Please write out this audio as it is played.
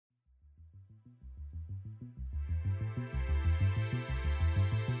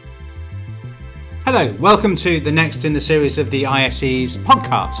Hello, welcome to the next in the series of the ISE's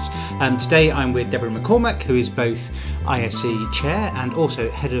podcasts. Today I'm with Deborah McCormack, who is both ISE Chair and also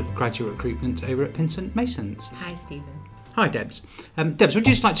Head of Graduate Recruitment over at Pinsent Masons. Hi, Stephen. Hi, Debs. Debs, would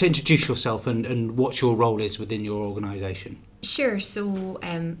you just like to introduce yourself and what your role is within your organisation? Sure. So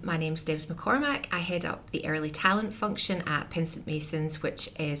my name's Deborah McCormack. I head up the early talent function at Pinsent Masons, which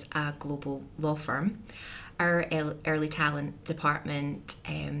is a global law firm. Our early talent department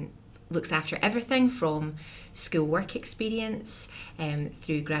looks after everything from school work experience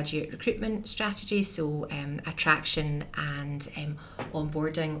through graduate recruitment strategies, so attraction and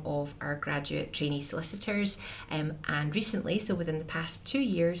onboarding of our graduate trainee solicitors. And recently, so within the past 2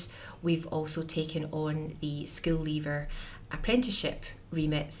 years, we've also taken on the school leaver apprenticeship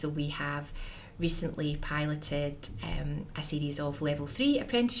remit. So we have recently piloted a series of level 3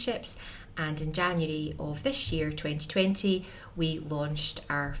 apprenticeships, and in January of this year, 2020, we launched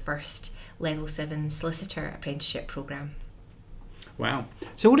our first level 7 solicitor apprenticeship programme. Wow.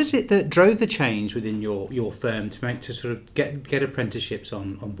 So what is it that drove the change within your firm to sort of get apprenticeships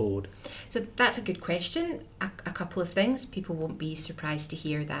on board? So that's a good question. A couple of things. People won't be surprised to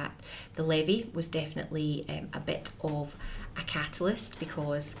hear that the levy was definitely a bit of a catalyst,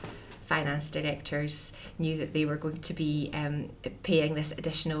 because finance directors knew that they were going to be paying this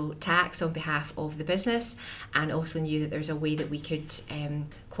additional tax on behalf of the business, and also knew that there's a way that we could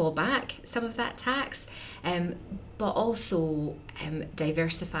claw back some of that tax, but also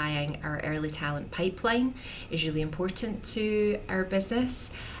diversifying our early talent pipeline is really important to our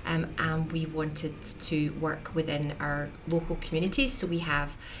business, and we wanted to work within our local communities. So we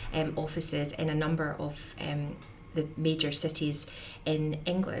have offices in a number of the major cities in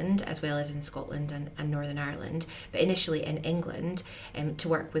England, as well as in Scotland and Northern Ireland, but initially in England, to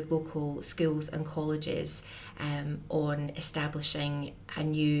work with local schools and colleges on establishing a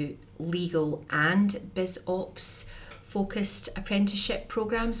new legal and biz ops focused apprenticeship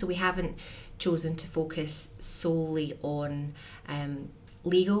programme. So we haven't chosen to focus solely on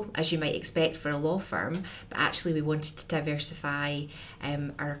legal, as you might expect for a law firm, but actually we wanted to diversify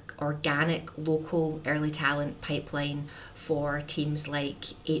our organic local early talent pipeline for teams like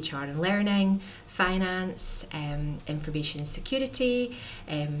HR and learning, finance, information security,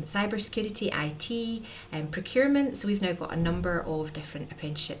 cybersecurity, IT, procurement. So we've now got a number of different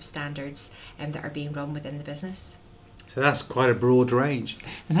apprenticeship standards that are being run within the business. So that's quite a broad range.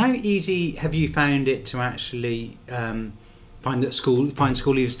 And how easy have you found it to actually find school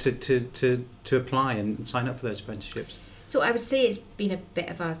leavers to apply and sign up for those apprenticeships? So I would say it's been a bit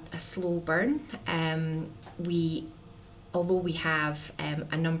of a slow burn. Although we have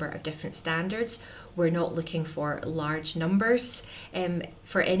a number of different standards, we're not looking for large numbers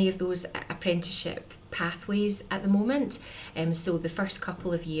for any of those apprenticeship pathways at the moment. So the first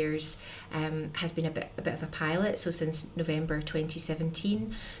couple of years has been a bit of a pilot. So since November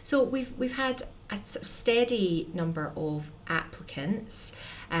 2017, so we've had a sort of steady number of applicants,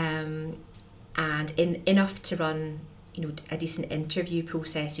 and enough to run a decent interview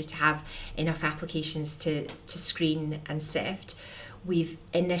process, to have enough applications to screen and sift. We've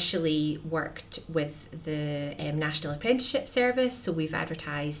initially worked with the National Apprenticeship Service, so we've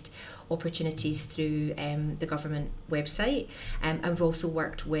advertised opportunities through the government website, and we've also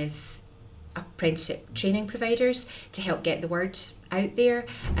worked with apprenticeship training providers to help get the word out there,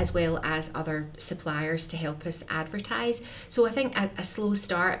 as well as other suppliers to help us advertise. So I think a slow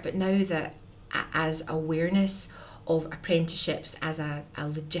start, but now that as awareness of apprenticeships as a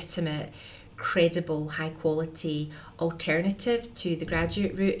legitimate, credible, high quality alternative to the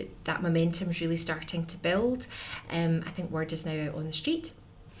graduate route, that momentum is really starting to build. I think word is now out on the street.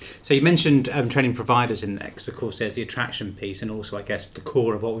 So you mentioned training providers in there, because of course there's the attraction piece, and also I guess the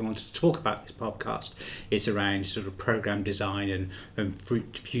core of what we wanted to talk about this podcast is around sort of program design and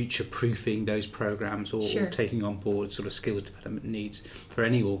future proofing those programs, or taking on board sort of skills development needs for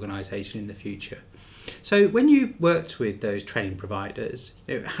any organisation in the future. So when you've worked with those training providers,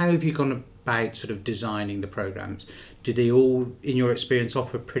 how have you gone about sort of designing the programs? Do they all, in your experience,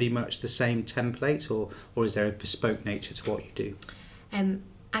 offer pretty much the same template, or is there a bespoke nature to what you do?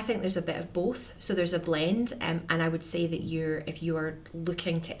 I think there's a bit of both. So there's a blend, and I would say that if you are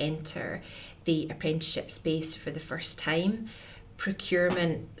looking to enter the apprenticeship space for the first time,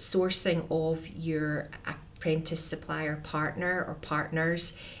 procurement, sourcing of your apprentice supplier partner or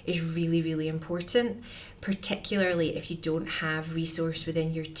partners is really, really important, particularly if you don't have resource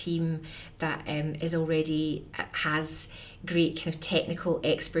within your team that has great kind of technical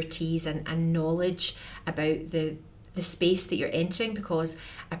expertise and knowledge about the the space that you're entering, because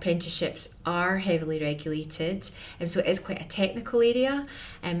apprenticeships are heavily regulated, and so it is quite a technical area.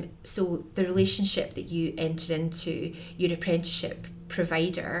 So the relationship that you enter into your apprenticeship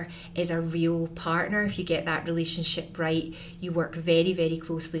provider is a real partner. If you get that relationship right, you work very, very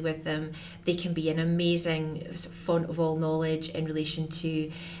closely with them. They can be an amazing font of all knowledge in relation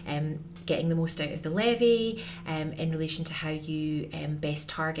to getting the most out of the levy, in relation to how you best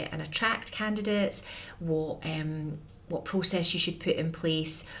target and attract candidates, what process you should put in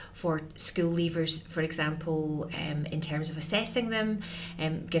place for school leavers, for example, in terms of assessing them,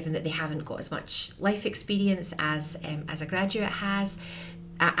 given that they haven't got as much life experience as a graduate has.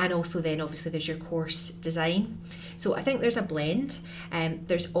 And also then obviously there's your course design. So I think there's a blend.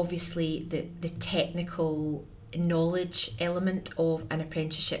 There's obviously the technical knowledge element of an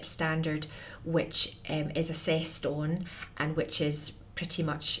apprenticeship standard, which is assessed on and which is pretty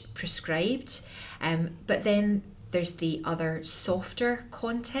much prescribed. But then there's the other softer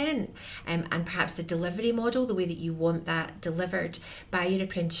content, and perhaps the delivery model, the way that you want that delivered by your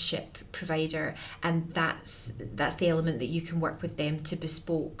apprenticeship provider, and that's the element that you can work with them to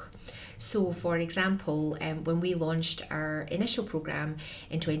bespoke. So for example, when we launched our initial programme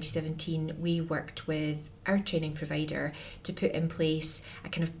in 2017, we worked with our training provider to put in place a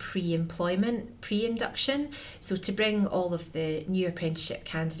kind of pre-induction, so to bring all of the new apprenticeship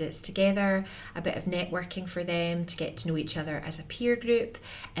candidates together, a bit of networking for them to get to know each other as a peer group,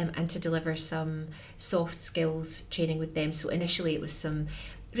 and to deliver some soft skills training with them. So initially it was some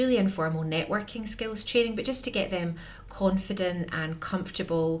really informal networking skills training, but just to get them confident and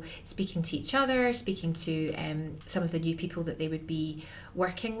comfortable speaking to each other, speaking to some of the new people that they would be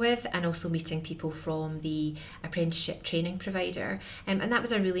working with, and also meeting people from the apprenticeship training provider. And that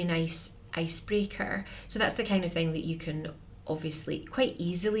was a really nice icebreaker. So that's the kind of thing that you can obviously quite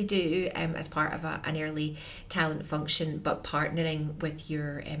easily do as part of an early talent function, but partnering with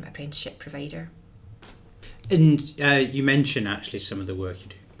your apprenticeship provider. And you mentioned actually some of the work you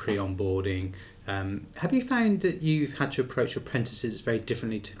do pre-onboarding. Have you found that you've had to approach apprentices very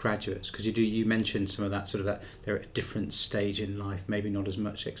differently to graduates? Because you mentioned some of that, sort of that they're at a different stage in life, maybe not as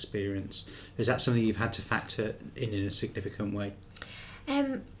much experience. Is that something you've had to factor in a significant way?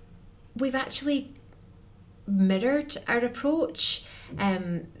 We've actually mirrored our approach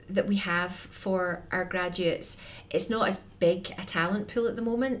that we have for our graduates. It's not as big a talent pool at the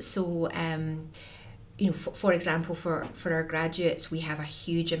moment, so for example, for our graduates, we have a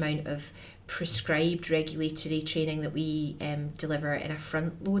huge amount of prescribed regulatory training that we deliver in a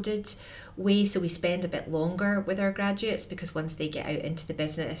front-loaded way. So we spend a bit longer with our graduates, because once they get out into the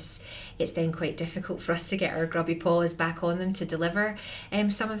business, it's then quite difficult for us to get our grubby paws back on them to deliver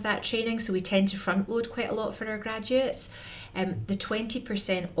some of that training. So we tend to front-load quite a lot for our graduates. The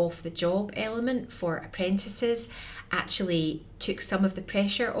 20% off the job element for apprentices actually took some of the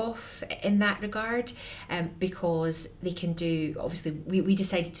pressure off in that regard, because they can do, obviously we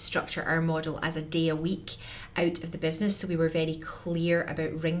decided to structure our model as a day a week out of the business, so we were very clear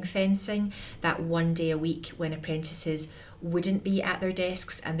about ring fencing that 1 day a week when apprentices wouldn't be at their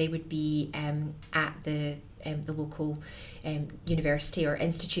desks and they would be at the local university or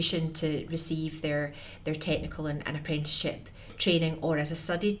institution to receive their technical and apprenticeship training, or as a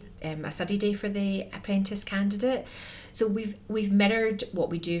study day for the apprentice candidate. So we've mirrored what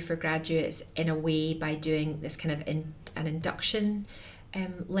we do for graduates in a way by doing this kind of an induction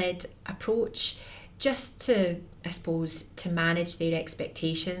led approach, just to, I suppose, to manage their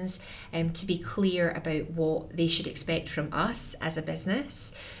expectations, to be clear about what they should expect from us as a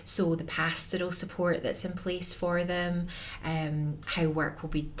business. So the pastoral support that's in place for them, how work will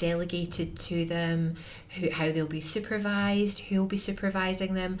be delegated to them, how they'll be supervised, who will be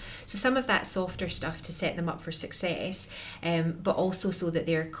supervising them. So some of that softer stuff to set them up for success, but also so that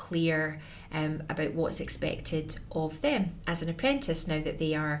they're clear about what's expected of them as an apprentice now that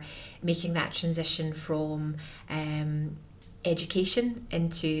they are making that transition from education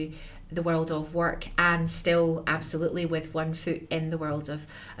into the world of work, and still absolutely with one foot in the world of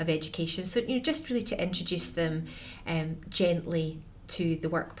education. So just really to introduce them gently to the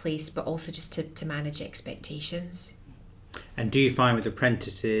workplace, but also just to manage expectations. And do you find with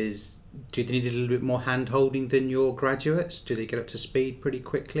apprentices, do they need a little bit more hand holding than your graduates? Do they get up to speed pretty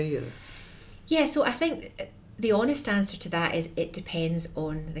quickly? Or? Yeah, so I think the honest answer to that is it depends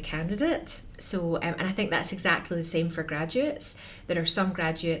on the candidate. So, and I think that's exactly the same for graduates. There are some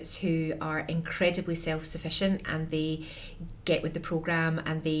graduates who are incredibly self-sufficient and they get with the programme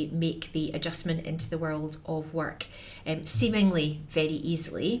and they make the adjustment into the world of work seemingly very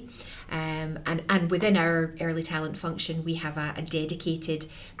easily. And within our early talent function, we have a dedicated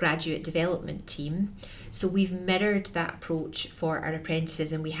graduate development team. So we've mirrored that approach for our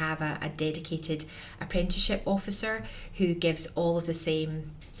apprentices, and we have a dedicated apprenticeship officer who gives all of the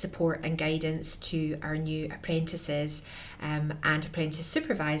same support and guidance to our new apprentices and apprentice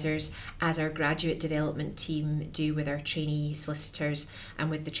supervisors as our graduate development team do with our trainee solicitors and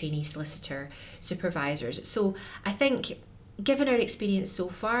with the trainee solicitor supervisors. So I think, given our experience so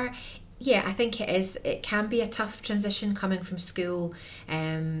far, I think it can be a tough transition coming from school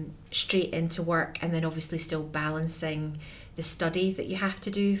straight into work, and then obviously still balancing the study that you have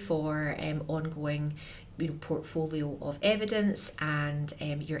to do for ongoing portfolio of evidence and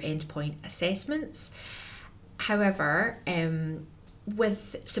your endpoint assessments. However,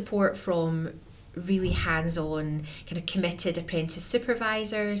 with support from really hands-on, kind of committed apprentice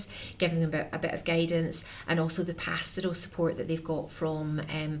supervisors, giving them a bit of guidance, and also the pastoral support that they've got from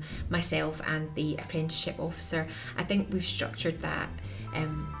myself and the apprenticeship officer, I think we've structured that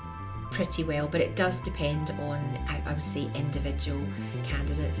pretty well, but it does depend on, I would say, individual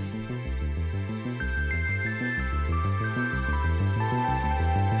candidates.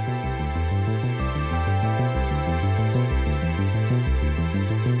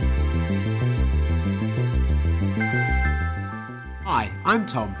 Hi, I'm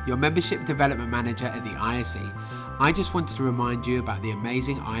Tom, your Membership Development Manager at the ISE. I just wanted to remind you about the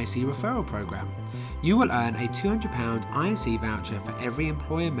amazing ISE referral program. You will earn a £200 ISE voucher for every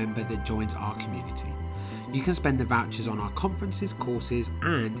employer member that joins our community. You can spend the vouchers on our conferences, courses,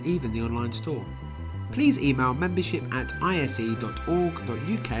 and even the online store. Please email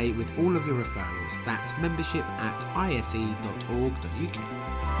membership@ise.org.uk with all of your referrals. That's membership@ise.org.uk.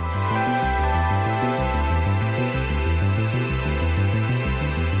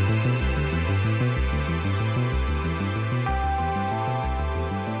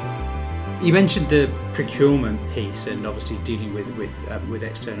 You mentioned the procurement piece and obviously dealing with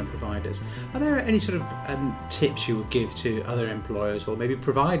external providers. Are there any sort of tips you would give to other employers or maybe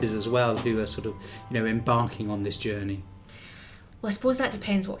providers as well who are sort of embarking on this journey? Well, I suppose that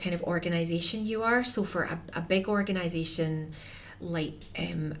depends what kind of organisation you are. So for a big organisation like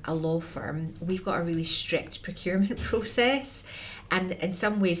a law firm, we've got a really strict procurement process, and in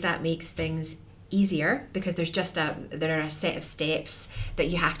some ways that makes things easier because there are a set of steps that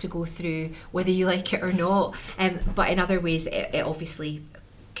you have to go through whether you like it or not, but in other ways it obviously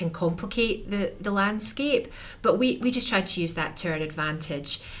can complicate the landscape, but we just try to use that to our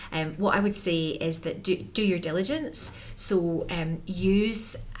advantage. What I would say is that do your diligence, so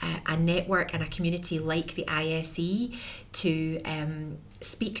use a network and a community like the ISE to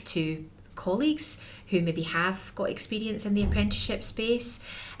speak to colleagues who maybe have got experience in the apprenticeship space.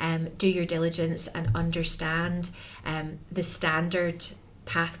 Do your diligence and understand the standard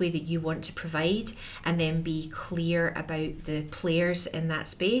pathway that you want to provide, and then be clear about the players in that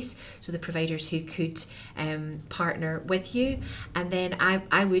space, so the providers who could partner with you. And then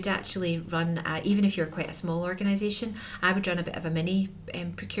I would actually run, even if you're quite a small organisation, I would run a bit of a mini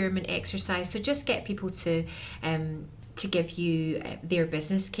procurement exercise. So just get people to give you their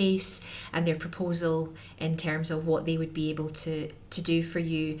business case and their proposal in terms of what they would be able to do for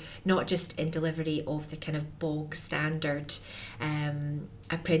you, not just in delivery of the kind of bog standard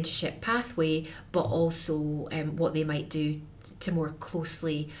apprenticeship pathway, but also what they might do to more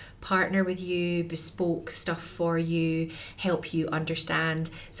closely partner with you, bespoke stuff for you, help you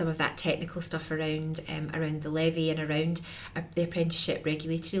understand some of that technical stuff around the levy and around the apprenticeship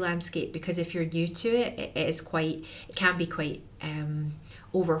regulatory landscape. Because if you're new to it, it can be quite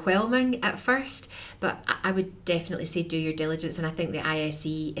overwhelming at first, but I would definitely say do your diligence, and I think the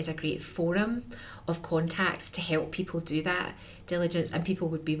ISE is a great forum of contacts to help people do that diligence, and people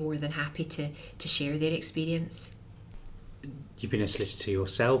would be more than happy to share their experience. You've been a solicitor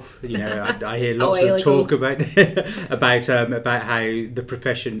yourself. I hear lots of talk about how the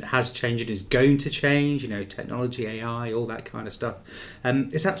profession has changed and is going to change. Technology, AI, all that kind of stuff.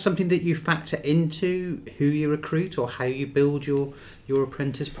 Is that something that you factor into who you recruit or how you build your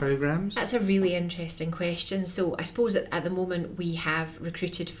apprentice programs? That's a really interesting question. So I suppose at the moment we have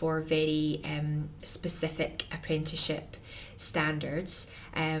recruited for very specific apprenticeship standards.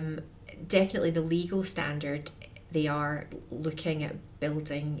 Definitely the legal standard. They are looking at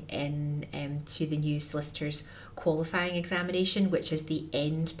building in to the new solicitors qualifying examination, which is the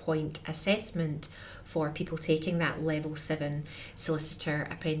endpoint assessment for people taking that level 7 solicitor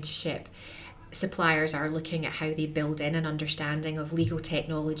apprenticeship. suppliers are looking at how they build in an understanding of legal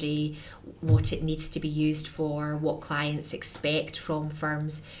technology, what it needs to be used for, what clients expect from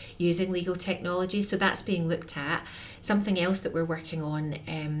firms using legal technology. So that's being looked at. Something else that we're working on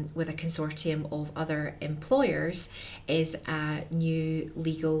with a consortium of other employers is a new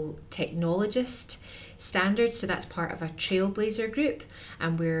legal technologist standard. So that's part of a trailblazer group,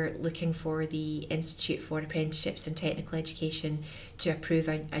 and we're looking for the Institute for Apprenticeships and Technical Education to approve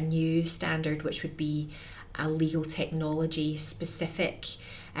a new standard, which would be a legal technology specific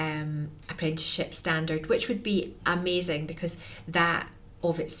apprenticeship standard, which would be amazing, because that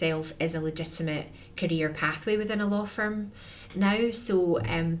of itself is a legitimate career pathway within a law firm now. So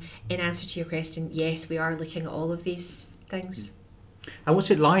in answer to your question, yes, we are looking at all of these things. And what's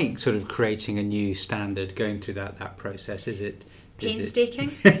it like sort of creating a new standard, going through that process? Is it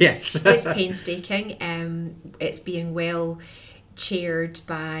painstaking? Yes. It's painstaking. It's being well chaired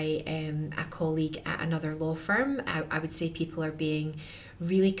by a colleague at another law firm. I would say people are being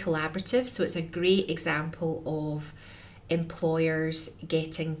really collaborative. So it's a great example of employers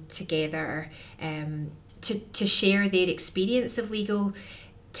getting together to share their experience of legal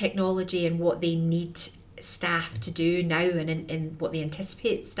technology and what they need staff to do now, and in what they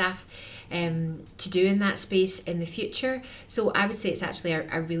anticipate staff to do in that space in the future. So I would say it's actually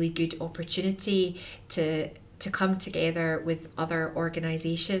a really good opportunity to come together with other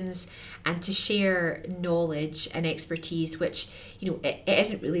organisations and to share knowledge and expertise, which, you know, it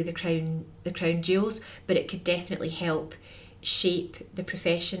isn't really the crown jewels, but it could definitely help shape the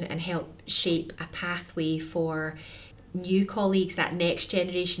profession and help shape a pathway for new colleagues, that next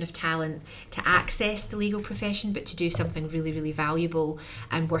generation of talent, to access the legal profession, but to do something really, really valuable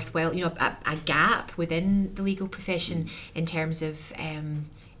and worthwhile. You know, a gap within the legal profession in terms of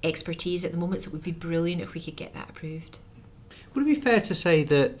expertise at the moment. So it would be brilliant if we could get that approved. Would it be fair to say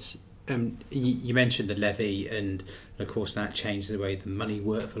that you mentioned the levy, and of course that changed the way the money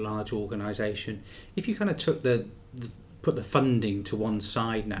worked for a large organisation. If you kind of took put the funding to one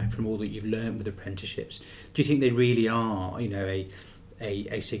side now from all that you've learned with apprenticeships, do you think they really are, you know,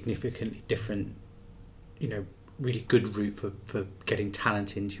 a significantly different, you know, really good route for getting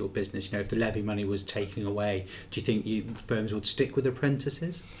talent into your business? You know, if the levy money was taken away, do you think firms would stick with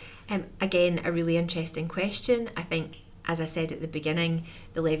apprentices? Again, a really interesting question. I think, as I said at the beginning,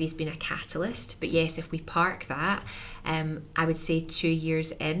 the levy's been a catalyst. But yes, if we park that, I would say 2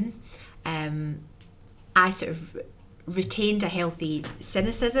 years in, I sort of retained a healthy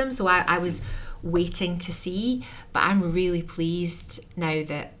cynicism. So I was waiting to see, but I'm really pleased now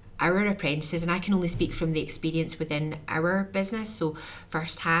that our apprentices, and I can only speak from the experience within our business, so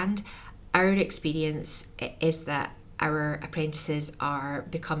firsthand, our experience is that our apprentices are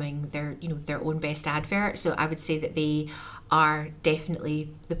becoming their own best advert. So I would say that they are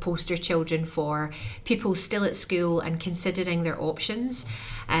definitely the poster children for pupils still at school and considering their options.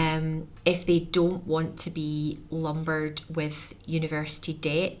 If they don't want to be lumbered with university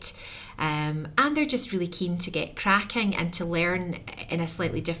debt, and they're just really keen to get cracking and to learn in a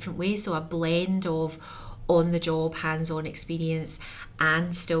slightly different way, so a blend of on-the-job, hands-on experience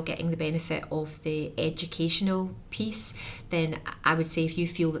and still getting the benefit of the educational piece, then I would say if you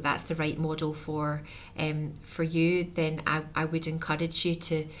feel that that's the right model for you, then I would encourage you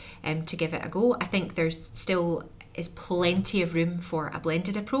to give it a go. I think there's still is plenty of room for a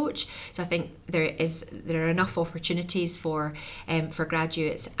blended approach. So I think there are enough opportunities for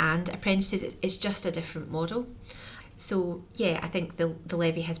graduates and apprentices. It's just a different model. So yeah, I think the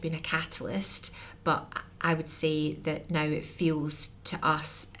levy has been a catalyst, but I would say that now it feels to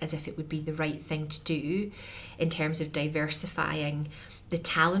us as if it would be the right thing to do in terms of diversifying the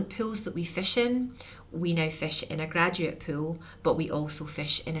talent pools that we fish in. We now fish in a graduate pool, but we also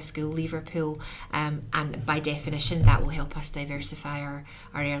fish in a school leaver pool, and by definition that will help us diversify our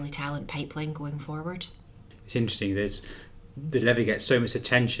early talent pipeline going forward. It's interesting, the levy gets so much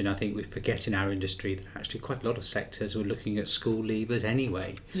attention. I think we forget in our industry that actually quite a lot of sectors were looking at school leavers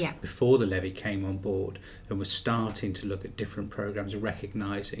anyway, before the levy came on board, and were starting to look at different programmes,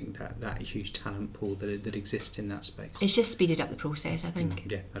 recognising that huge talent pool that exists in that space. It's just speeded up the process, I think.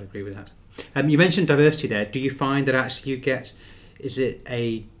 Yeah, I'd agree with that. You mentioned diversity there. Do you find that actually is it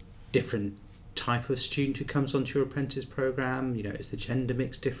a different type of student who comes onto your apprentice programme? You know, is the gender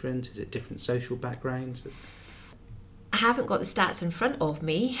mix different? Is it different social backgrounds? I haven't got the stats in front of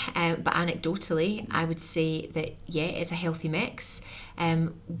me, but anecdotally, I would say that, yeah, it's a healthy mix.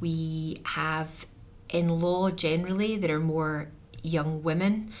 We have, in law generally, there are more young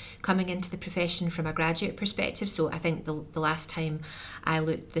women coming into the profession from a graduate perspective. So I think the last time I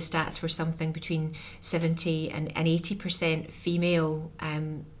looked, the stats were something between 70 and 80% female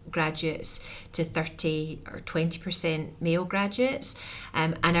graduates to 30 or 20% male graduates,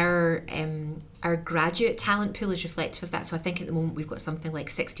 and our graduate talent pool is reflective of that. So I think at the moment we've got something like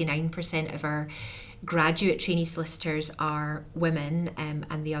 69% of our graduate trainee solicitors are women,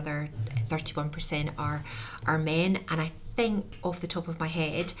 and the other 31% are men. And I think off the top of my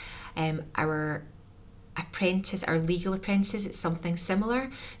head, our legal apprentices, it's something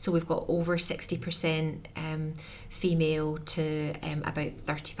similar. So we've got over 60% female to about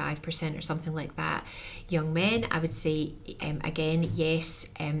 35% or something like that young men. I would say again,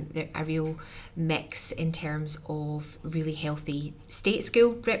 yes, they're a real mix in terms of really healthy state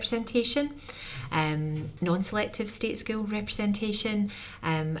school representation, non-selective state school representation,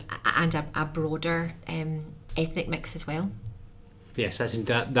 and a broader ethnic mix as well. Yes, I think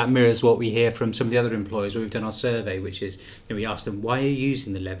that mirrors what we hear from some of the other employers where we've done our survey, which is, we ask them, why are you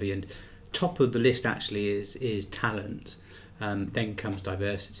using the levy? And top of the list actually is talent, then comes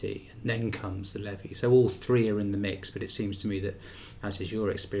diversity, and then comes the levy. So all three are in the mix, but it seems to me that, as is your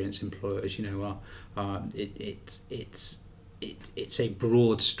experience, employers, it's a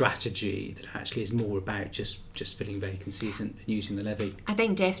broad strategy that actually is more about just filling vacancies and using the levy. I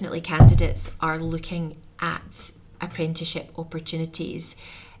think definitely candidates are looking at apprenticeship opportunities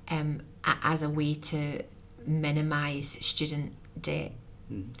as a way to minimise student debt,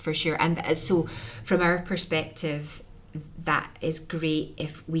 for sure. And so from our perspective, that is great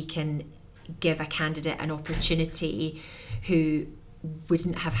if we can give a candidate an opportunity who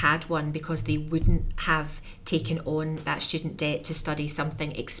wouldn't have had one because they wouldn't have taken on that student debt to study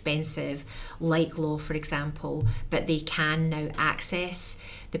something expensive like law, for example, but they can now access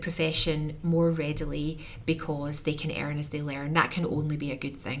the profession more readily because they can earn as they learn. That can only be a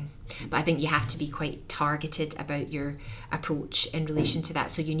good thing. But I think you have to be quite targeted about your approach in relation to that.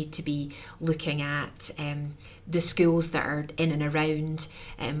 So you need to be looking at the schools that are in and around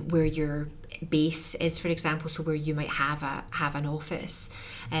where your base is, for example, so where you might have an office,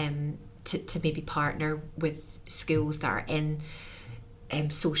 to maybe partner with schools that are in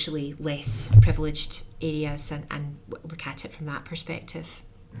socially less privileged areas and look at it from that perspective.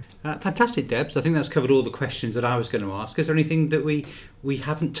 Fantastic, Debs. I think that's covered all the questions that I was going to ask. Is there anything that we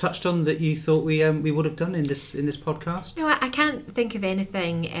haven't touched on that you thought we would have done in this podcast? No, I can't think of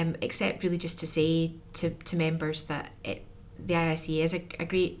anything except really just to say to members that the IIC is a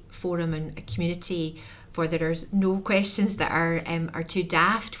great forum and a community for there's no questions that are too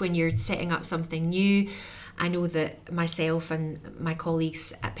daft when you're setting up something new. I know that myself and my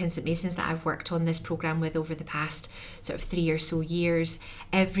colleagues at Penn St Masons that I've worked on this programme with over the past sort of 3 or so years,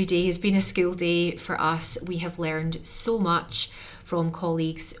 every day has been a school day for us. We have learned so much from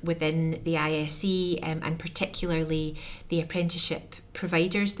colleagues within the ISE, and particularly the apprenticeship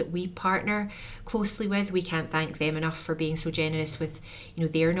providers that we partner closely with. We can't thank them enough for being so generous with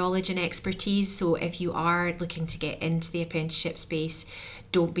their knowledge and expertise. So if you are looking to get into the apprenticeship space,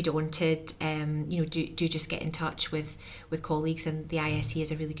 don't be daunted. Do just get in touch with colleagues, and the ISE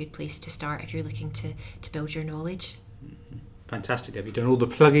is a really good place to start if you're looking to build your knowledge. Fantastic, Deb. You've done all the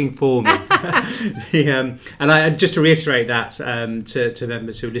plugging for me. And just to reiterate that to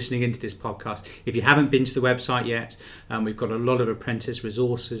members who are listening into this podcast, if you haven't been to the website yet, we've got a lot of apprentice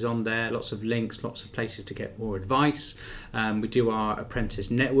resources on there, lots of links, lots of places to get more advice. We do our apprentice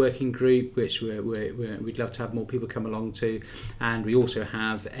networking group, which we'd love to have more people come along to, and we also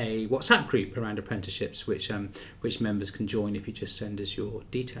have a WhatsApp group around apprenticeships, which members can join if you just send us your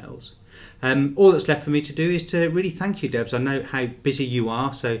details. All that's left for me to do is to really thank you, Debs. I know how busy you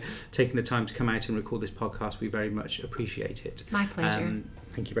are, so taking the time to come out and record this podcast, we very much appreciate it. My pleasure.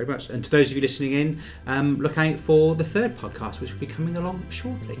 Thank you very much. And to those of you listening in, look out for the third podcast, which will be coming along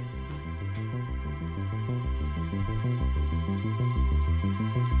shortly.